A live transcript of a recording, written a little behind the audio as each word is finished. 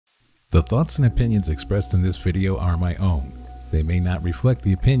The thoughts and opinions expressed in this video are my own. They may not reflect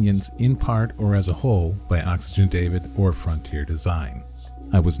the opinions in part or as a whole by Oxygen David or Frontier Design.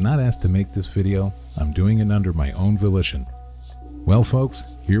 I was not asked to make this video. I'm doing it under my own volition. Well folks,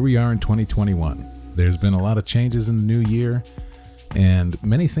 here we are in 2021. There's been a lot of changes in the new year, and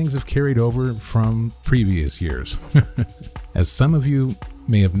many things have carried over from previous years. As some of you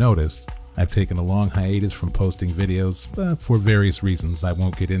may have noticed, I've taken a long hiatus from posting videos for various reasons I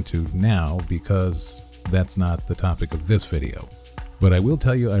won't get into now because that's not the topic of this video. But I will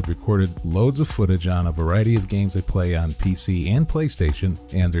tell you I've recorded loads of footage on a variety of games I play on PC and PlayStation,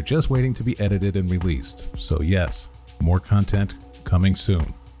 and they're just waiting to be edited and released. So yes, more content coming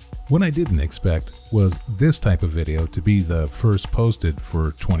soon. What I didn't expect was this type of video to be the first posted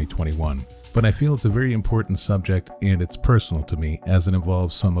for 2021, but I feel it's a very important subject and it's personal to me as it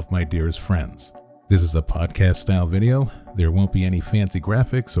involves some of my dearest friends. This is a podcast style video. There won't be any fancy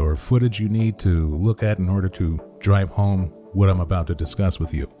graphics or footage you need to look at in order to drive home what I'm about to discuss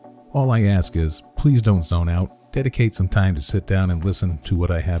with you. All I ask is please don't zone out. Dedicate some time to sit down and listen to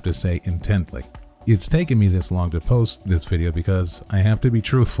what I have to say intently. It's taken me this long to post this video because I have to be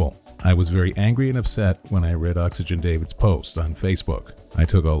truthful. I was very angry and upset when I read Oxygen David's post on Facebook. I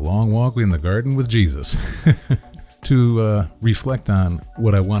took a long walk in the garden with Jesus to reflect on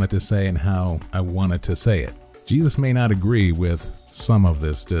what I wanted to say and how I wanted to say it. Jesus may not agree with some of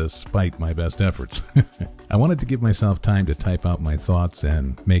this despite my best efforts. I wanted to give myself time to type out my thoughts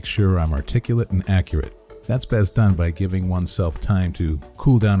and make sure I'm articulate and accurate. That's best done by giving oneself time to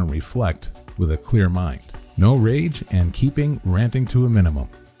cool down and reflect with a clear mind. No rage and keeping ranting to a minimum.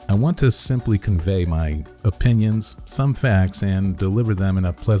 I want to simply convey my opinions, some facts, and deliver them in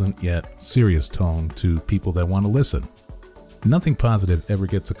a pleasant yet serious tone to people that want to listen. Nothing positive ever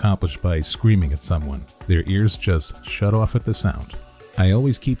gets accomplished by screaming at someone. Their ears just shut off at the sound. I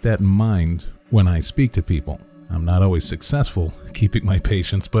always keep that in mind when I speak to people. I'm not always successful keeping my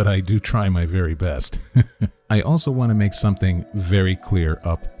patience, but I do try my very best. I also want to make something very clear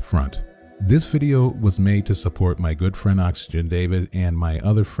up front. This video was made to support my good friend Oxygen David and my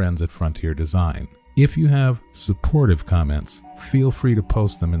other friends at Frontier Design. If you have supportive comments, feel free to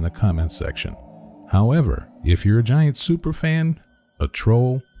post them in the comments section. However, if you're a giant super fan, a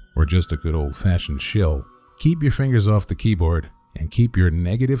troll, or just a good old-fashioned shill, keep your fingers off the keyboard and keep your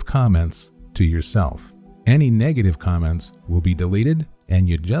negative comments to yourself. Any negative comments will be deleted, and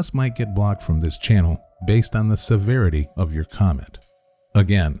you just might get blocked from this channel based on the severity of your comment.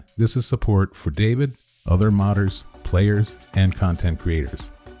 Again, this is support for David, other modders, players, and content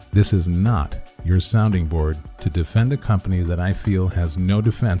creators. This is not your sounding board to defend a company that I feel has no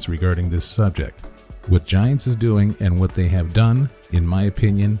defense regarding this subject. What Giants is doing and what they have done, in my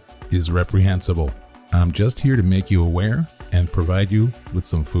opinion, is reprehensible. I'm just here to make you aware and provide you with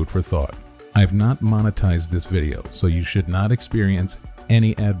some food for thought. I've not monetized this video, so you should not experience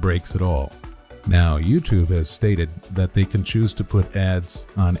any ad breaks at all. Now, YouTube has stated that they can choose to put ads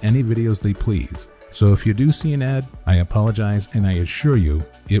on any videos they please. So if you do see an ad, I apologize and I assure you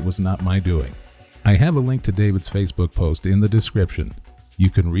it was not my doing. I have a link to David's Facebook post in the description.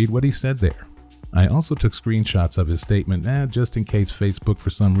 You can read what he said there. I also took screenshots of his statement just in case Facebook for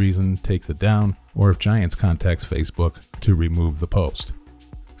some reason takes it down or if Giants contacts Facebook to remove the post.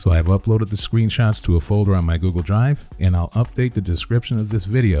 So I've uploaded the screenshots to a folder on my Google Drive, and I'll update the description of this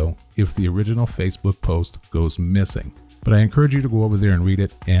video if the original Facebook post goes missing. But I encourage you to go over there and read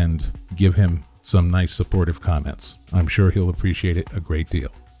it and give him some nice supportive comments. I'm sure he'll appreciate it a great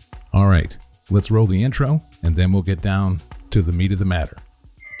deal. All right, let's roll the intro, and then we'll get down to the meat of the matter.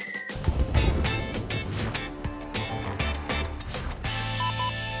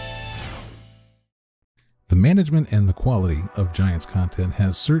 The management and the quality of Giants content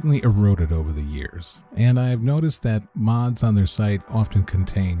has certainly eroded over the years, and I've noticed that mods on their site often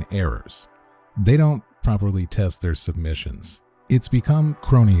contain errors. They don't properly test their submissions. It's become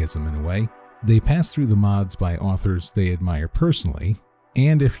cronyism in a way. They pass through the mods by authors they admire personally,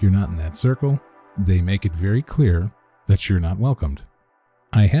 and if you're not in that circle, they make it very clear that you're not welcomed.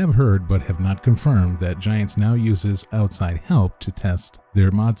 I have heard but have not confirmed that Giants now uses outside help to test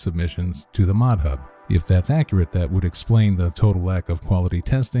their mod submissions to the Mod Hub. If that's accurate, that would explain the total lack of quality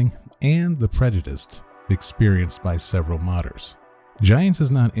testing and the prejudice experienced by several modders. Giants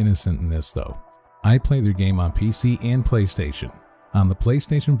is not innocent in this though. I play their game on PC and PlayStation. On the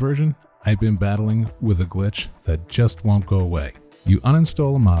PlayStation version, I've been battling with a glitch that just won't go away. You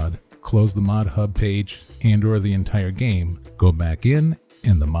uninstall a mod, close the Mod Hub page and/or the entire game, go back in,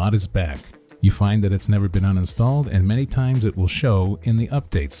 and the mod is back. You find that it's never been uninstalled, and many times it will show in the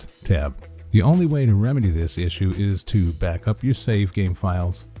Updates tab. The only way to remedy this issue is to back up your save game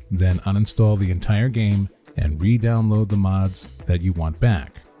files then uninstall the entire game and re-download the mods that you want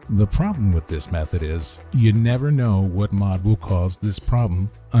back. The problem with this method is you never know what mod will cause this problem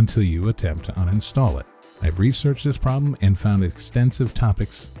until you attempt to uninstall it. I've researched this problem and found extensive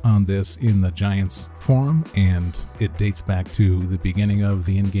topics on this in the Giants forum, and it dates back to the beginning of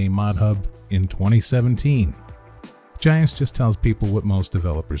the in-game mod hub in 2017. Giants just tells people what most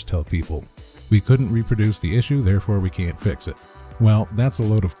developers tell people. We couldn't reproduce the issue, therefore we can't fix it. Well, that's a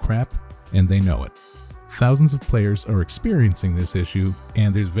load of crap, and they know it. Thousands of players are experiencing this issue,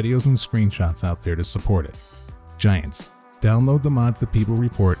 and there's videos and screenshots out there to support it. Giants, download the mods that people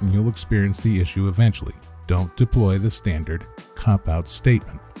report and you'll experience the issue eventually. Don't deploy the standard cop-out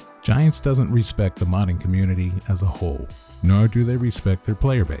statement. Giants doesn't respect the modding community as a whole, nor do they respect their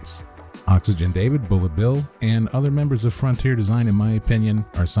player base. Oxygen David, Bullet Bill, and other members of Frontier Design, in my opinion,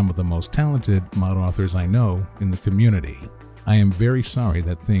 are some of the most talented mod authors I know in the community. I am very sorry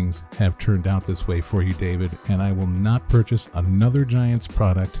that things have turned out this way for you, David, and I will not purchase another Giants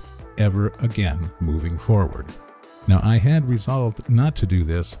product ever again moving forward. Now, I had resolved not to do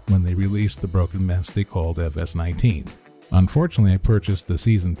this when they released the broken mess they called FS19. Unfortunately, I purchased the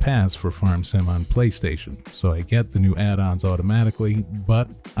season pass for Farm Sim on PlayStation, so I get the new add-ons automatically,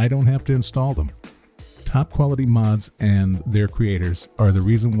 but I don't have to install them. Top quality mods and their creators are the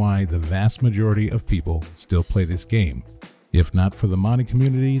reason why the vast majority of people still play this game. If not for the modding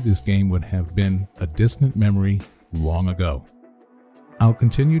community, this game would have been a distant memory long ago. I'll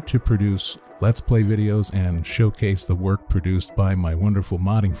continue to produce Let's Play videos and showcase the work produced by my wonderful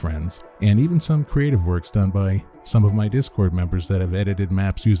modding friends, and even some creative works done by some of my Discord members that have edited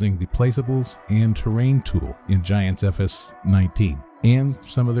maps using the Placeables and Terrain tool in Giants FS19, and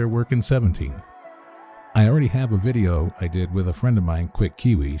some of their work in 17. I already have a video I did with a friend of mine, Quick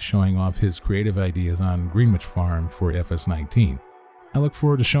Kiwi, showing off his creative ideas on Greenwich Farm for FS19. I look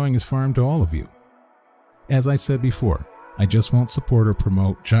forward to showing his farm to all of you. As I said before, I just won't support or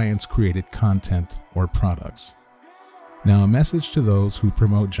promote Giants created content or products. Now, a message to those who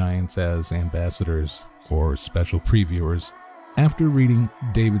promote Giants as ambassadors or special previewers. After reading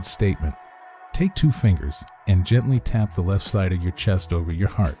David's statement, take 2 fingers and gently tap the left side of your chest over your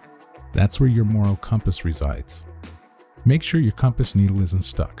heart. That's where your moral compass resides. Make sure your compass needle isn't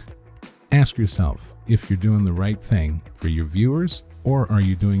stuck. Ask yourself if you're doing the right thing for your viewers, or are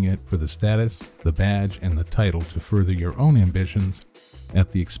you doing it for the status, the badge, and the title to further your own ambitions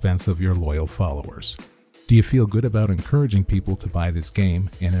at the expense of your loyal followers? Do you feel good about encouraging people to buy this game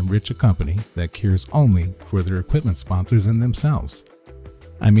and enrich a company that cares only for their equipment sponsors and themselves?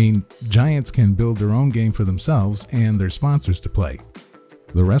 I mean, Giants can build their own game for themselves and their sponsors to play.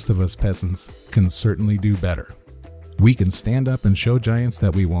 The rest of us peasants can certainly do better. We can stand up and show Giants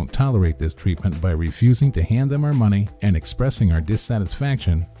that we won't tolerate this treatment by refusing to hand them our money and expressing our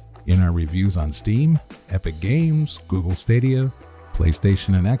dissatisfaction in our reviews on Steam, Epic Games, Google Stadia,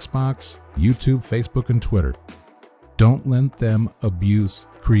 PlayStation and Xbox, YouTube, Facebook, and Twitter. Don't let them abuse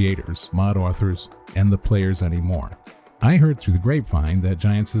creators, mod authors, and the players anymore. I heard through the grapevine that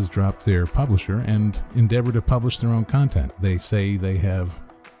Giants has dropped their publisher and endeavor to publish their own content. They say they have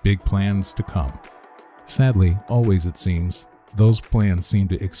big plans to come. Sadly, always it seems, those plans seem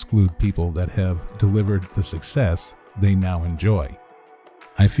to exclude people that have delivered the success they now enjoy.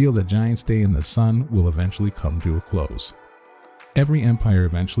 I feel that Giants' day in the sun will eventually come to a close. Every empire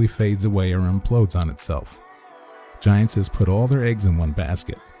eventually fades away or implodes on itself. Giants has put all their eggs in one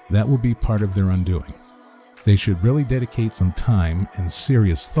basket. That will be part of their undoing. They should really dedicate some time and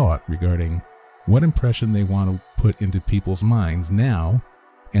serious thought regarding what impression they want to put into people's minds now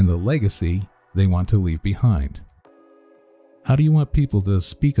and the legacy they want to leave behind. How do you want people to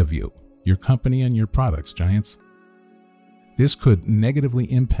speak of you, your company, and your products, Giants? This could negatively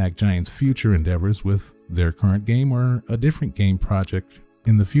impact Giants' future endeavors with their current game or a different game project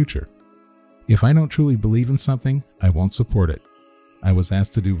in the future. If I don't truly believe in something, I won't support it. I was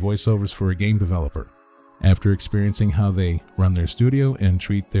asked to do voiceovers for a game developer. After experiencing how they run their studio and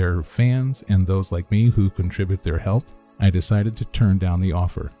treat their fans and those like me who contribute their help, I decided to turn down the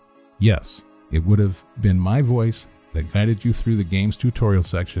offer. Yes, it would have been my voice that guided you through the game's tutorial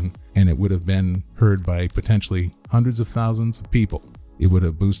section, and it would have been heard by potentially hundreds of thousands of people. It would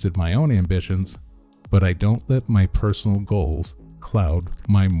have boosted my own ambitions, but I don't let my personal goals cloud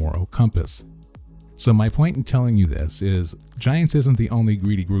my moral compass. So my point in telling you this is Giants isn't the only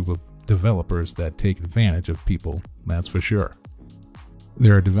greedy group of developers that take advantage of people, that's for sure.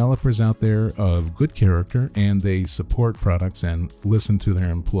 There are developers out there of good character, and they support products and listen to their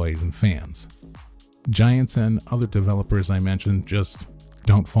employees and fans. Giants and other developers I mentioned just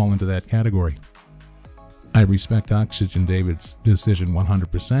don't fall into that category. I respect Oxygen David's decision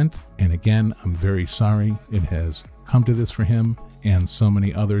 100%, and again, I'm very sorry it has come to this for him and so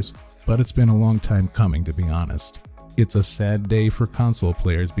many others, but it's been a long time coming, to be honest. It's a sad day for console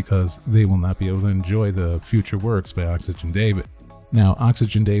players because they will not be able to enjoy the future works by Oxygen David. Now,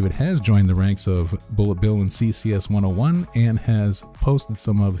 Oxygen David has joined the ranks of Bullet Bill and CCS 101 and has posted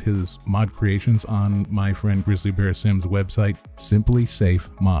some of his mod creations on my friend Grizzly Bear Sim's website, Simply Safe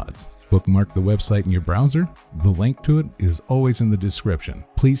Mods. Bookmark the website in your browser. The link to it is always in the description.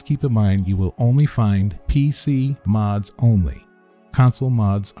 Please keep in mind you will only find PC mods only. Console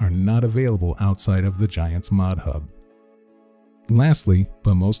mods are not available outside of the Giants Mod Hub. Lastly,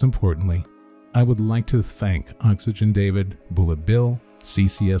 but most importantly, I would like to thank Oxygen David, Bullet Bill,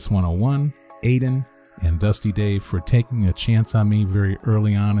 CCS 101, Aiden, and Dusty Dave for taking a chance on me very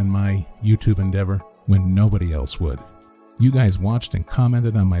early on in my YouTube endeavor when nobody else would. You guys watched and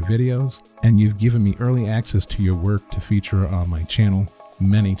commented on my videos, and you've given me early access to your work to feature on my channel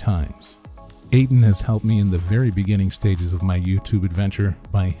many times. Aiden has helped me in the very beginning stages of my YouTube adventure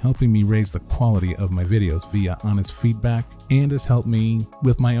by helping me raise the quality of my videos via honest feedback, and has helped me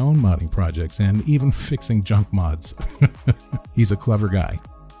with my own modding projects and even fixing junk mods. He's a clever guy.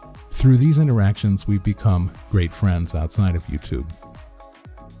 Through these interactions, we've become great friends outside of YouTube.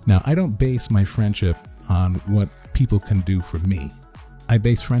 Now, I don't base my friendship on what people can do for me. I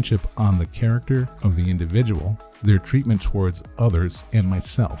base friendship on the character of the individual, their treatment towards others, and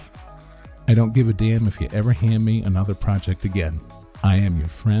myself. I don't give a damn if you ever hand me another project again. I am your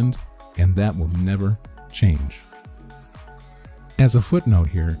friend, and that will never change. As a footnote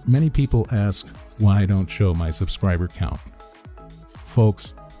here, many people ask why I don't show my subscriber count.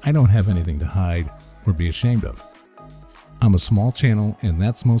 Folks, I don't have anything to hide or be ashamed of. I'm a small channel, and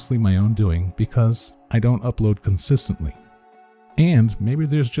that's mostly my own doing because I don't upload consistently. And maybe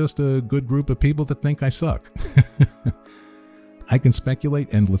there's just a good group of people that think I suck. I can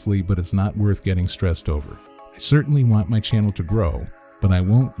speculate endlessly, but it's not worth getting stressed over. I certainly want my channel to grow, but I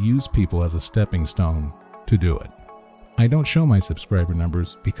won't use people as a stepping stone to do it. I don't show my subscriber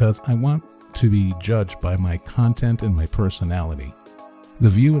numbers because I want to be judged by my content and my personality. The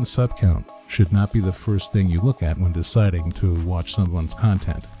view and sub count should not be the first thing you look at when deciding to watch someone's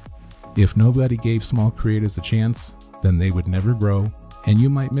content. If nobody gave small creators a chance, then they would never grow, and you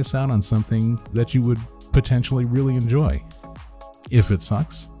might miss out on something that you would potentially really enjoy. If it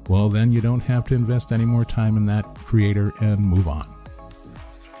sucks, well then you don't have to invest any more time in that creator and move on.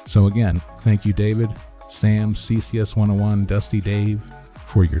 So again, thank you David, Sam, CCS 101, Dusty Dave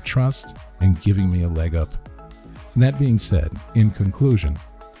for your trust and giving me a leg up. That being said, in conclusion,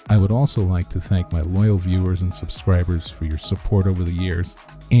 I would also like to thank my loyal viewers and subscribers for your support over the years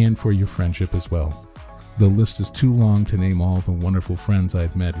and for your friendship as well. The list is too long to name all the wonderful friends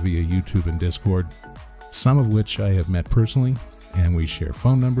I've met via YouTube and Discord, some of which I have met personally, and we share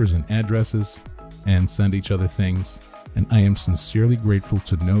phone numbers and addresses and send each other things, and I am sincerely grateful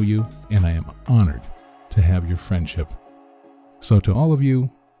to know you, and I am honored to have your friendship. So to all of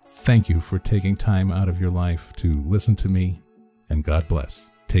you, thank you for taking time out of your life to listen to me, and God bless.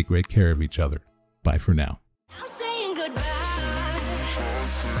 Take great care of each other. Bye for now. I'm saying goodbye.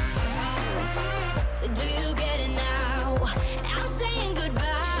 Do you get it now? I'm saying goodbye.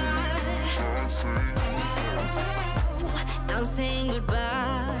 I'm saying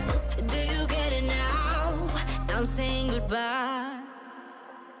goodbye. Do you get it now? I'm saying goodbye.